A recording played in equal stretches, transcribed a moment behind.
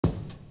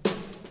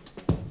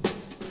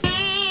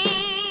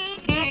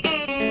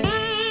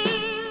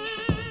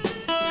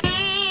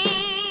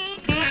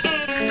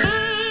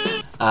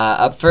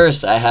Up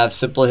first, I have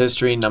Simple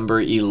History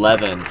number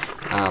 11.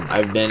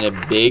 I've been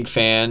a big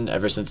fan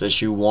ever since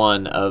issue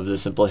 1 of the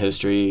Simple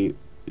History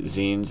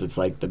zines. It's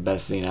like the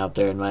best zine out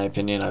there in my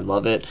opinion. I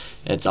love it.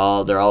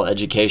 They're all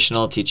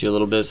educational, teach you a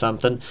little bit of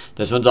something.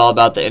 This one's all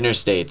about the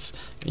interstates.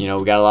 You know,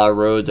 we got a lot of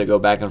roads that go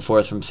back and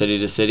forth from city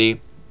to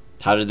city.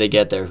 How did they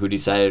get there? Who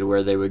decided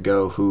where they would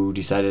go? Who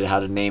decided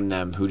how to name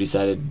them? Who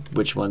decided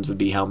which ones would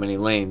be how many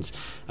lanes?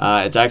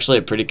 It's actually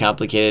a pretty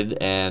complicated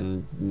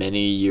and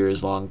many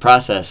years long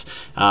process,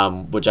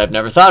 which I've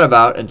never thought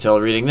about until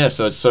reading this.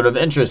 So it's sort of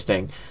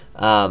interesting.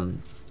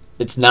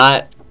 It's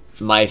not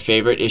my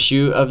favorite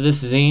issue of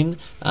this zine.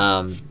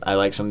 I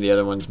like some of the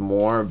other ones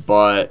more,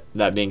 but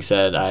that being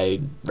said, I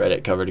read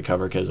it cover to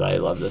cover because I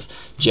love this.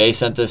 Jay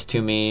sent this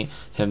to me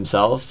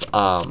himself.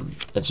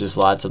 It's just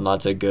lots and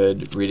lots of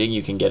good reading.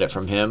 You can get it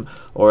from him,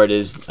 or it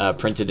is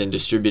printed and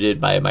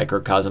distributed by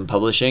Microcosm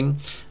Publishing.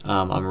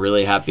 I'm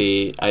really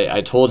happy.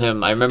 I told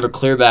him, I remember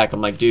clear back,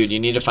 I'm like, dude, you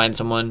need to find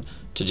someone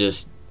to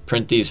just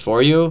print these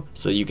for you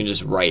so you can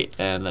just write,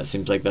 and that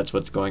seems like that's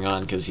what's going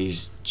on because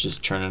he's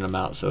just churning them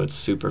out, so it's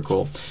super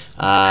cool.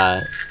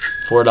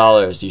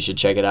 $4, you should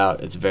check it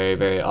out. It's very,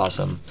 very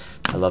awesome.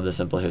 I love the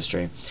Simple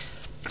History.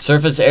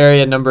 Surface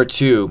Area number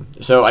 2.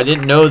 So I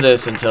didn't know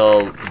this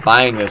until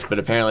buying this, but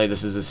apparently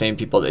this is the same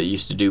people that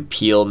used to do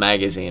Peel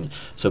magazine.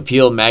 So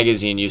Peel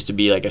magazine used to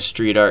be like a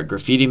street art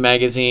graffiti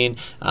magazine,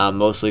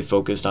 mostly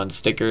focused on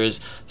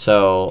stickers.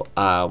 So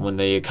when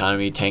the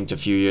economy tanked a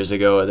few years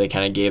ago, they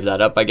kind of gave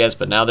that up, I guess,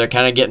 but now they're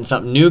kind of getting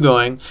something new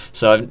going.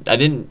 So I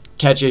didn't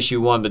catch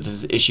issue 1, but this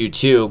is issue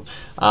 2.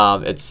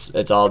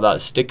 It's all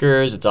about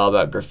stickers, it's all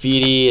about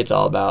graffiti, it's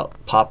all about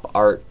pop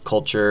art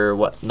culture,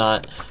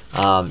 whatnot.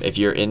 If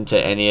you're into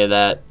any of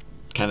that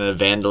kind of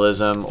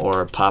vandalism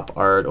or pop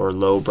art or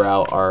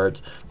lowbrow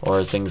art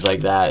or things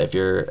like that, if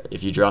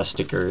you draw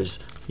stickers,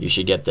 you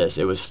should get this.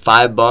 It was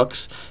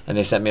 $5, and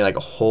they sent me like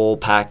a whole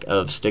pack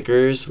of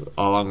stickers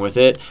along with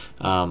it.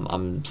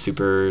 I'm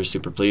super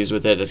pleased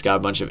with it. It's got a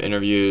bunch of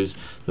interviews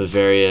with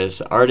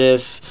various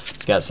artists.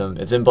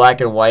 It's in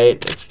black and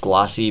white. It's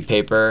glossy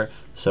paper,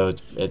 so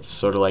it's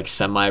sort of like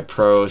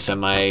semi-pro,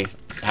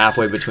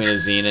 halfway between a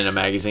zine and a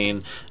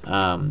magazine.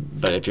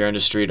 But if you're into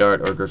street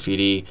art or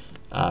graffiti,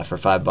 for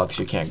 $5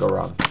 you can't go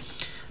wrong.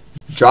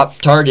 Drop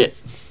Target.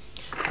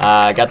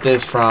 I got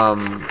this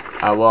from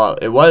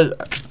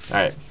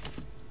alright,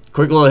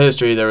 quick little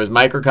history. There was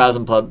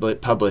Microcosm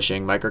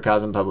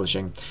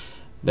Publishing.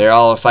 They're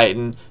all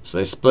fighting, so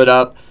they split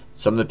up.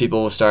 Some of the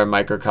people will start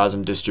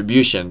Microcosm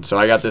Distribution. So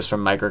I got this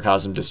from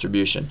Microcosm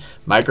Distribution.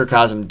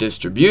 Microcosm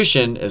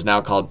Distribution is now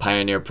called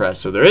Pioneer Press.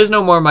 So there is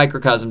no more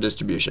Microcosm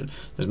Distribution.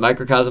 There's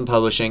Microcosm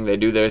Publishing, they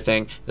do their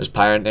thing. There's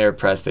Pioneer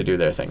Press, they do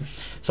their thing.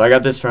 So I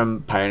got this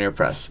from Pioneer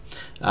Press.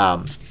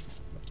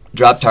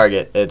 Drop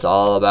Target, it's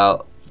all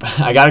about,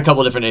 I got a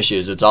couple different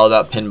issues. It's all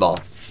about pinball.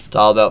 It's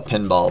all about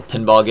pinball.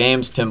 Pinball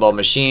games, pinball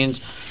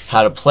machines,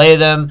 how to play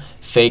them,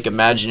 fake,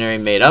 imaginary,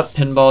 made-up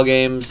pinball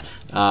games,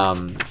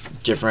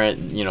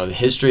 different, the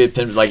history of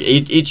pinball. Like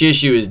each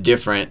issue is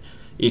different.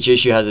 Each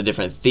issue has a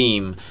different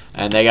theme,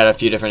 and they got a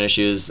few different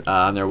issues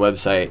on their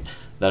website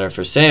that are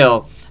for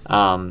sale.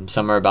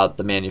 Some are about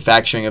the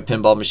manufacturing of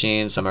pinball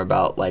machines. Some are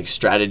about like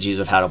strategies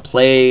of how to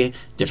play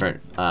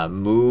different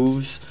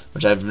moves,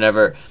 which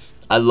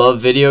I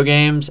love video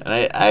games, and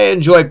I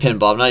enjoy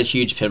pinball. I'm not a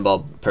huge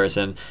pinball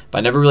person, but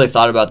I never really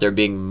thought about there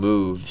being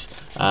moves.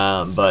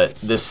 But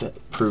this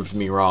proved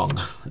me wrong.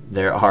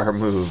 There are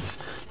moves.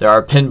 There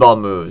are pinball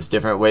moves,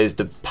 different ways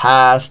to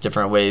pass,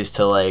 different ways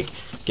to like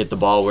get the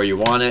ball where you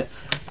want it.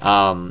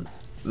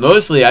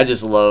 Mostly I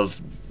just love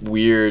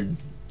weird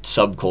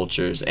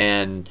subcultures,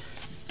 and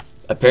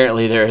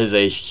apparently there is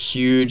a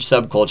huge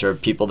subculture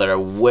of people that are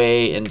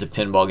way into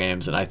pinball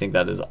games, and I think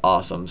that is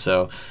awesome.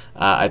 So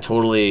I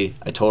totally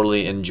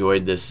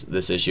enjoyed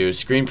this issue.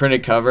 Screen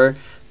printed cover,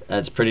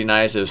 that's pretty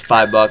nice. It was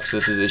 $5.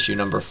 This is issue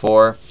number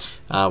 4,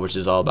 which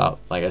is all about,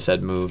 like I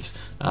said, moves.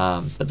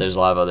 But there's a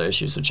lot of other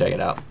issues, so check it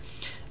out.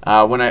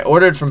 When I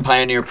ordered from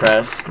Pioneer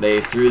Press, they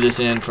threw this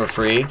in for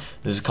free.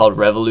 This is called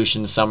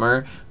Revolution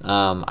Summer.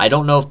 I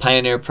don't know if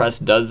Pioneer Press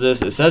does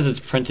this. It says it's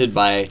printed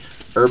by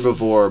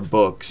Herbivore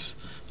Books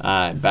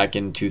back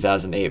in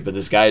 2008, but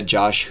this guy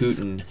Josh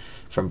Hooten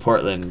from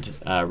Portland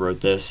wrote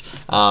this.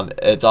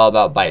 It's all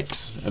about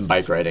bikes and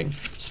bike riding,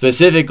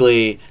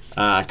 specifically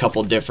a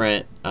couple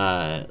different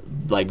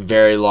like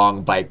very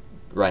long bike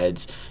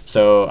rides.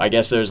 So I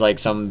guess there's like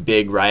some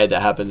big ride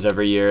that happens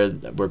every year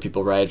where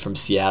people ride from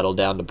Seattle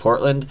down to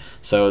Portland.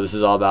 So this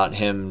is all about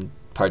him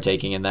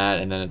partaking in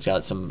that, and then it's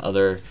got some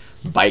other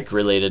bike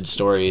related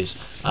stories.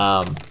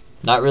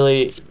 Not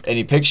really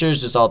any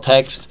pictures, just all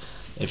text.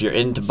 If you're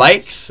into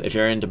bikes, if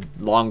you're into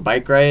long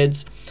bike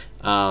rides,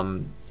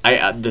 the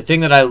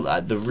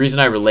reason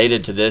I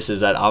related to this is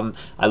that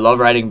I love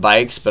riding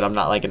bikes, but I'm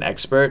not like an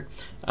expert.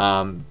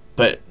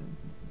 But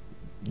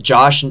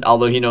Josh,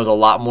 although he knows a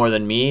lot more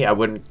than me, I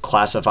wouldn't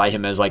classify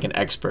him as like an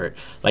expert.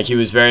 Like, he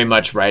was very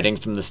much writing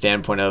from the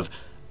standpoint of,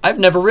 I've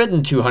never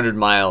ridden 200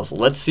 miles.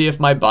 Let's see if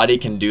my body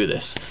can do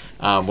this,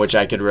 which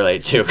I could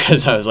relate to,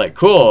 because I was like,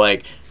 cool,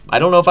 like I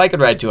don't know if I could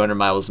ride 200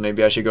 miles.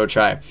 Maybe I should go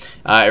try.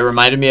 It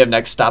reminded me of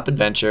Next Stop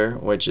Adventure,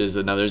 which is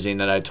another zine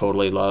that I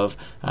totally love,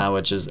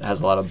 has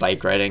a lot of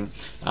bike riding.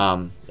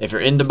 If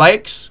you're into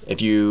bikes,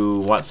 if you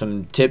want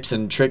some tips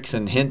and tricks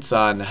and hints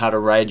on how to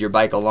ride your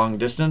bike a long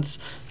distance,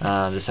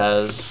 this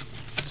has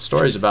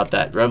stories about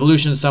that.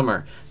 Revolution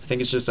Summer. I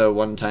think it's just a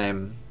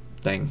one-time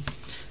thing.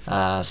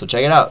 So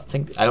check it out.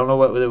 I don't know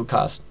what it would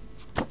cost.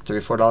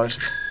 $3 or $4.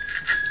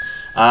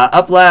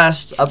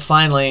 Up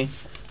finally,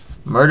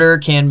 Murder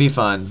Can Be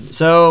Fun.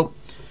 So,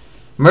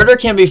 Murder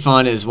Can Be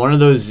Fun is one of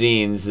those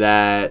zines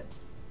that,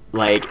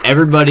 like,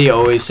 everybody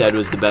always said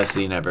was the best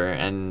zine ever,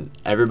 and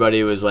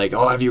everybody was like,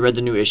 "Oh, have you read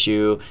the new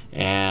issue?"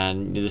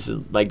 And this is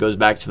like goes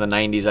back to the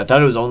 90s. I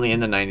thought it was only in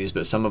the 90s,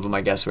 but some of them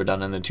I guess were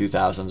done in the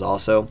 2000s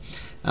also.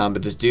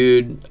 But this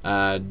dude,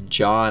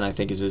 John, I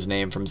think is his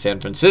name, from San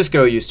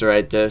Francisco, used to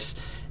write this,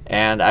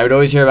 and I would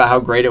always hear about how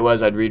great it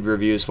was. I'd read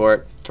reviews for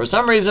it. For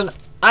some reason,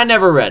 I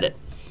never read it.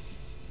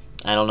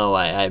 I don't know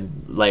why.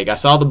 I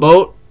saw the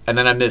boat and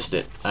then I missed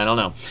it. I don't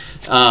know.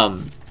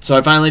 So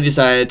I finally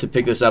decided to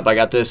pick this up. I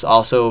got this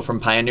also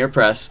from Pioneer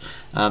Press.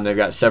 They've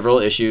got several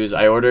issues.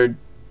 I ordered,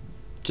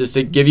 just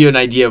to give you an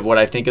idea of what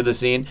I think of the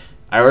scene,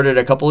 I ordered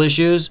a couple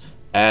issues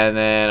and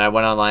then I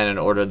went online and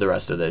ordered the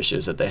rest of the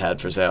issues that they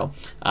had for sale.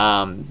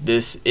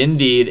 This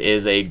indeed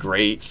is a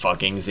great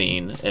fucking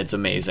zine. It's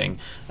amazing.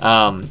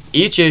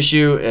 Each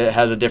issue, it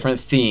has a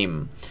different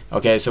theme.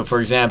 Okay, so for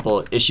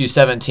example, issue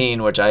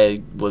 17, which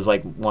I was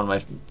like one of my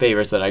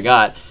favorites that I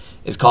got,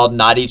 is called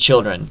Naughty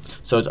Children.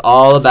 So it's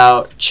all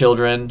about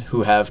children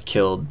who have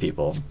killed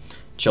people.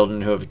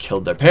 Children who have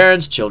killed their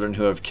parents, children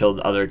who have killed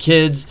other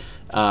kids,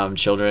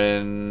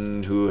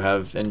 children who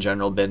have in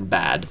general been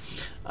bad.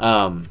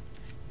 And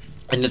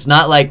it's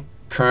not like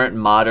current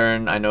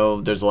modern. I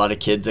know there's a lot of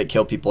kids that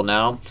kill people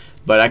now,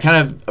 but I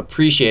kind of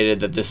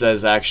appreciated that this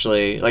is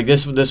actually, like,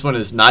 this one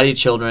is Naughty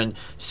Children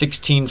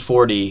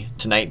 1640 to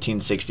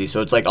 1960.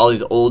 So it's like all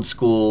these old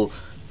school,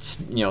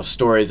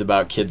 stories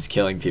about kids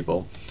killing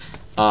people.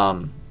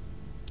 I'm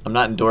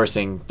not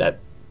endorsing that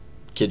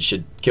kids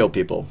should kill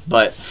people,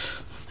 but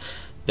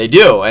they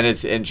do, and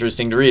it's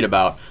interesting to read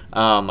about.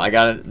 I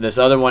got this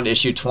other one,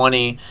 issue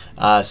 20,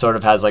 sort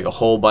of has like a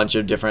whole bunch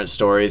of different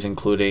stories,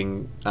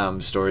 including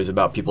stories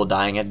about people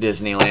dying at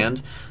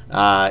Disneyland.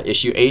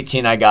 Issue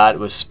 18 I got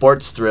was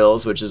Sports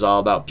Thrills, which is all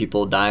about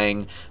people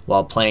dying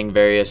while playing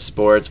various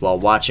sports, while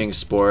watching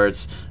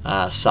sports,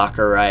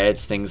 soccer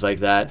riots, things like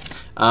that.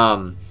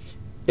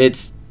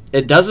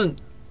 It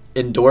doesn't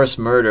endorse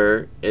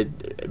murder,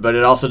 but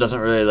it also doesn't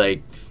really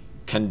like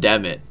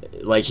condemn it.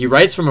 Like, he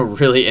writes from a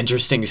really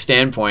interesting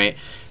standpoint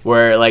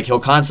where, like,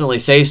 he'll constantly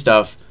say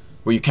stuff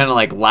where you kind of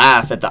like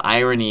laugh at the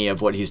irony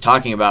of what he's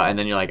talking about, and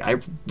then you're like,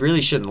 I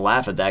really shouldn't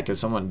laugh at that because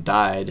someone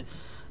died.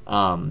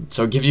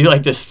 So it gives you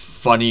like this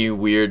funny,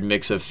 weird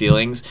mix of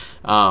feelings.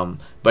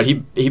 But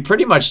he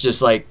pretty much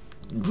just like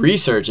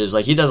researches.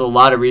 Like, he does a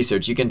lot of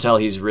research. You can tell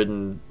he's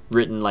written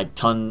like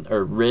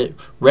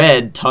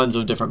read tons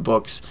of different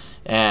books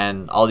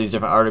and all these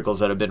different articles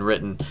that have been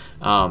written.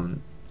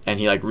 And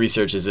he like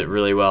researches it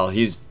really well.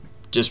 He's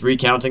just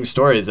recounting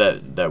stories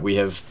that we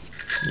have,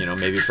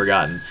 maybe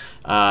forgotten.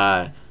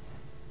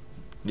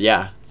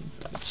 Yeah,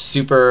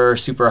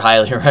 super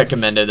highly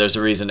recommended. There's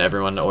a reason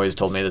everyone always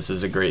told me this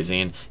is a great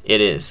zine. It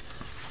is.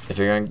 If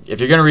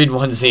you're gonna read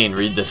one zine,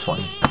 read this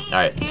one. All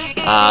right,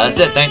 that's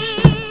it. Thanks.